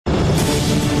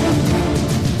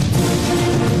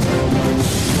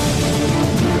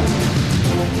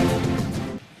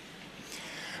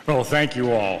thank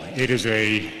you all. It is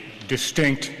a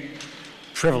distinct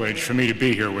privilege for me to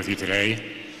be here with you today,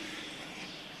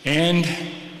 and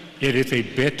it is a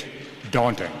bit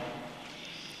daunting.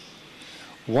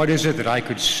 What is it that I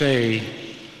could say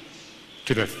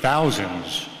to the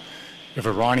thousands of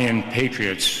Iranian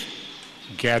patriots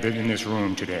gathered in this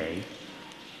room today?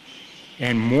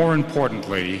 And more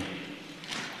importantly,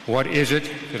 what is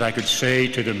it that I could say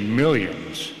to the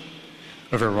millions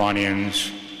of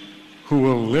Iranians who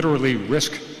will literally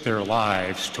risk their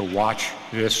lives to watch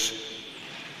this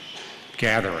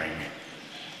gathering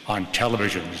on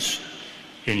televisions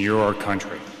in your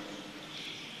country?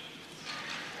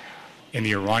 And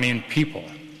the Iranian people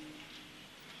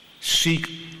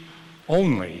seek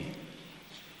only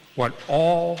what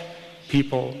all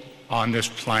people on this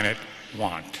planet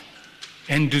want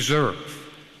and deserve.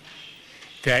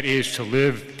 That is to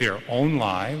live their own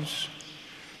lives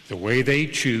the way they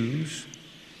choose,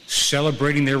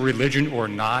 celebrating their religion or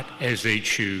not as they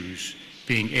choose,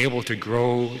 being able to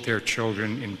grow their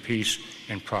children in peace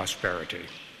and prosperity.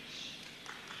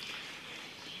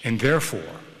 And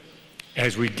therefore,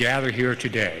 as we gather here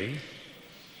today,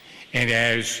 and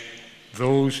as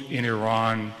those in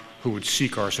Iran who would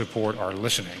seek our support are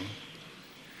listening,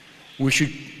 we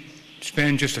should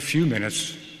spend just a few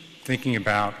minutes thinking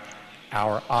about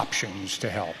our options to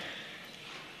help.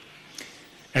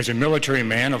 As a military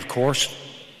man, of course,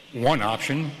 one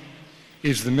option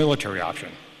is the military option.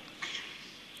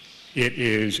 It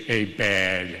is a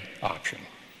bad option.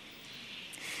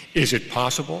 Is it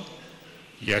possible?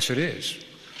 Yes, it is.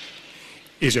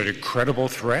 Is it a credible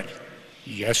threat?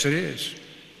 Yes, it is.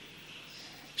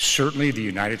 Certainly the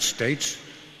United States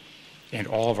and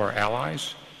all of our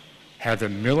allies have the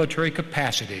military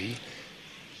capacity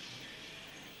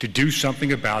to do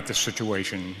something about the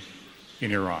situation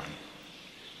in Iran.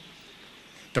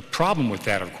 The problem with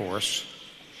that, of course,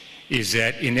 is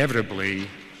that inevitably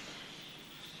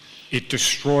it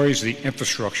destroys the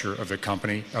infrastructure of the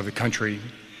country,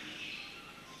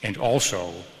 and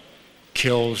also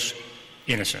kills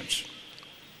innocents.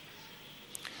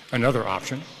 Another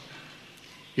option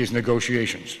is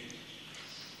negotiations.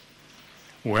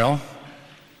 Well,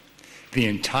 the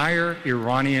entire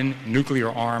Iranian nuclear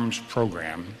arms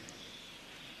program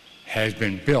has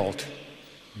been built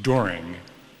during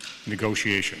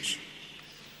negotiations.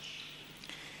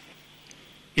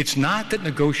 It's not that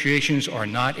negotiations are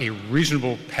not a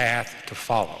reasonable path to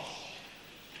follow.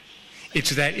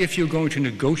 It's that if you're going to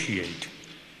negotiate,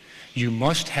 you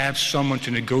must have someone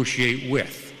to negotiate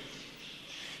with,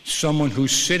 someone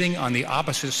who's sitting on the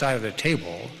opposite side of the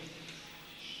table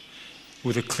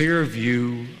with a clear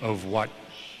view of what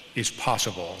is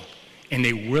possible and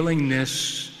a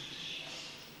willingness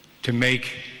to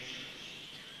make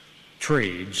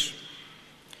trades,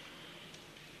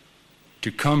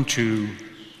 to come to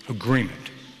agreement.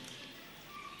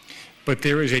 But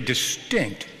there is a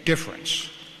distinct difference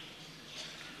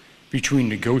between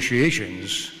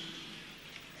negotiations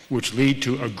which lead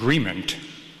to agreement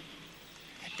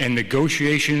and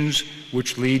negotiations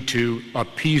which lead to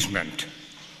appeasement.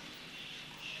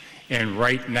 And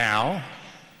right now,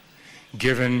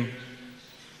 given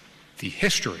the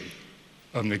history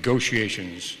of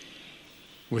negotiations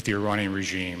with the Iranian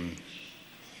regime,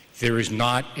 there is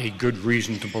not a good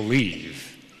reason to believe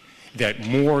that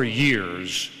more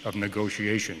years of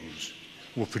negotiations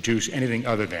will produce anything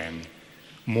other than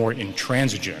more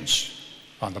intransigence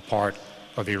on the part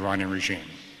of the Iranian regime.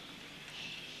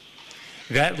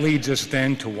 That leads us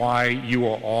then to why you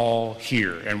are all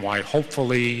here and why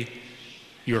hopefully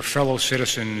your fellow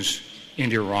citizens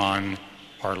in Iran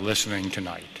are listening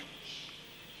tonight.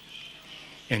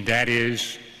 And that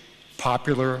is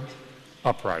popular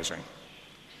uprising.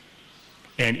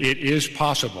 And it is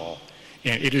possible,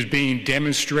 and it is being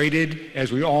demonstrated,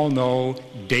 as we all know,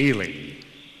 daily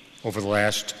over the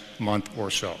last month or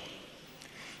so.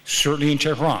 Certainly in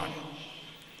Tehran,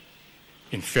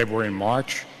 in February and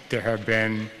March, there have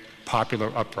been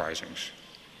popular uprisings.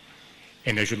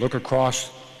 And as you look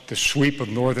across the sweep of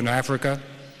northern Africa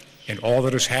and all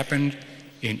that has happened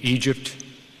in Egypt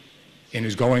and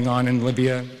is going on in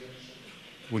Libya,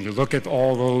 when you look at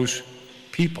all those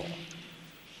people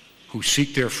who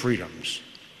seek their freedoms,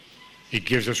 it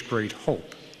gives us great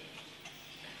hope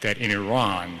that in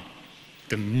Iran,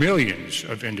 the millions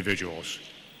of individuals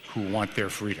who want their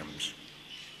freedoms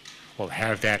will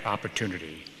have that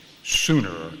opportunity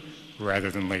sooner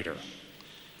rather than later.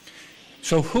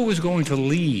 So who is going to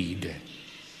lead?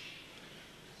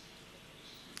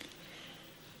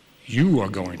 You are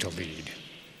going to lead.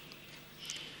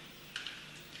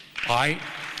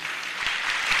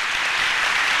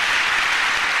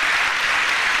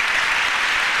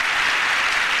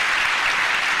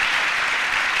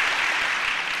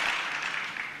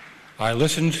 I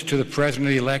listened to the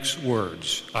President-elect's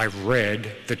words. I've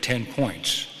read the 10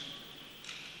 points.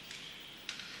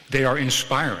 They are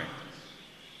inspiring.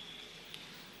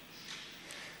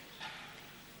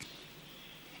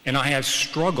 And I have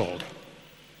struggled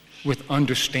with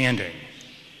understanding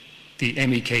the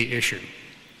MEK issue.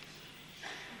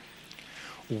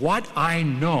 What I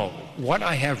know, what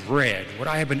I have read, what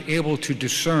I have been able to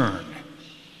discern,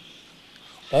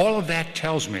 all of that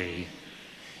tells me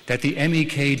that the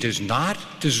MEK does not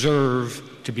deserve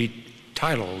to be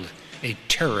titled a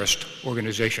terrorist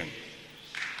organization.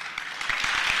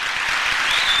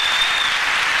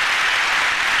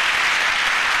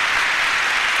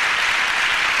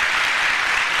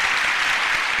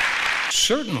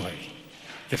 Certainly,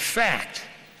 the fact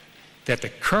that the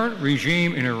current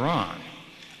regime in Iran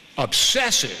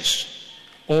obsesses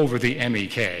over the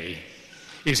MEK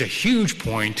is a huge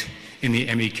point in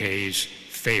the MEK's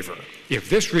favor. If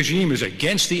this regime is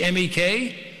against the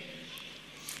MEK,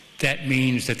 that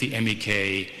means that the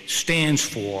MEK stands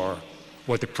for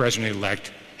what the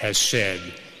President-elect has said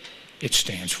it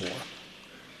stands for.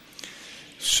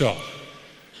 So,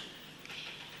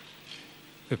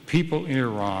 the people in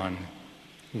Iran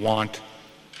want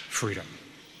freedom.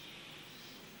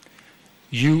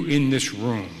 You in this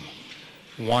room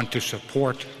want to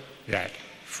support that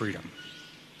freedom.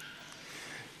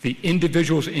 The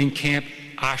individuals in Camp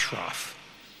Ashraf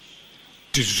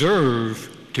deserve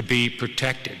to be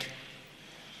protected.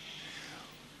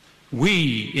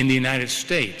 We in the United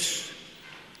States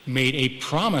made a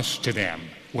promise to them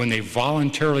when they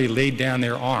voluntarily laid down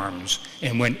their arms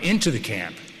and went into the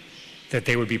camp that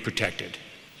they would be protected.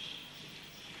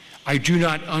 I do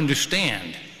not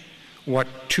understand what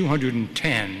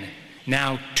 210,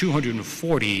 now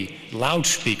 240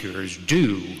 loudspeakers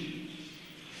do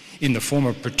in the form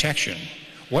of protection.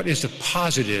 What is the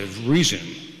positive reason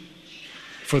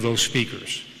for those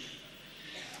speakers?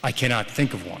 I cannot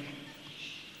think of one.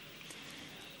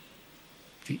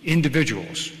 The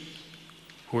individuals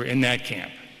who are in that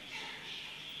camp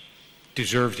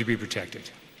deserve to be protected.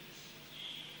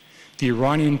 The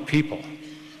Iranian people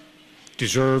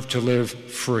deserve to live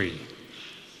free.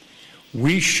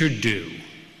 We should do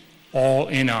all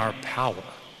in our power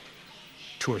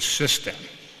to assist them.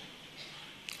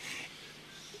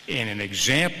 And an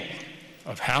example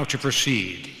of how to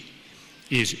proceed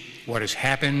is what has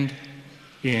happened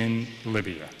in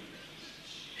Libya.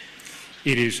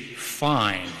 It is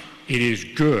fine, it is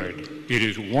good, it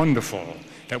is wonderful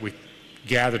that we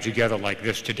gather together like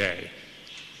this today.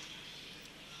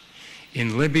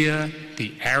 In Libya,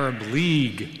 the Arab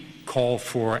League called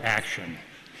for action.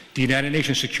 The United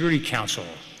Nations Security Council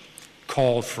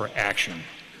called for action.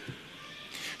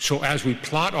 So as we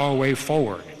plot our way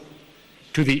forward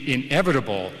to the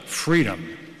inevitable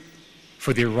freedom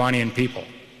for the Iranian people,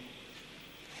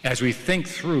 as we think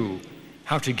through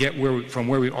how to get from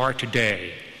where we are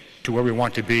today to where we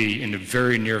want to be in the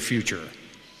very near future,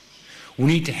 we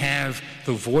need to have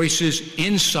the voices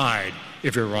inside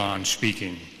of Iran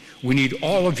speaking. We need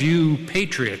all of you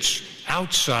patriots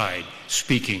outside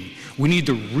speaking. We need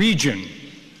the region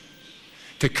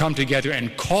to come together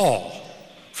and call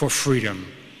for freedom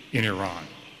in Iran.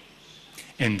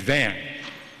 And then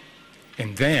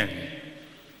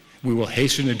we will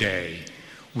hasten a day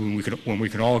when we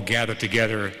can all gather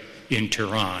together in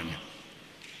Tehran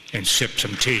and sip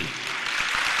some tea.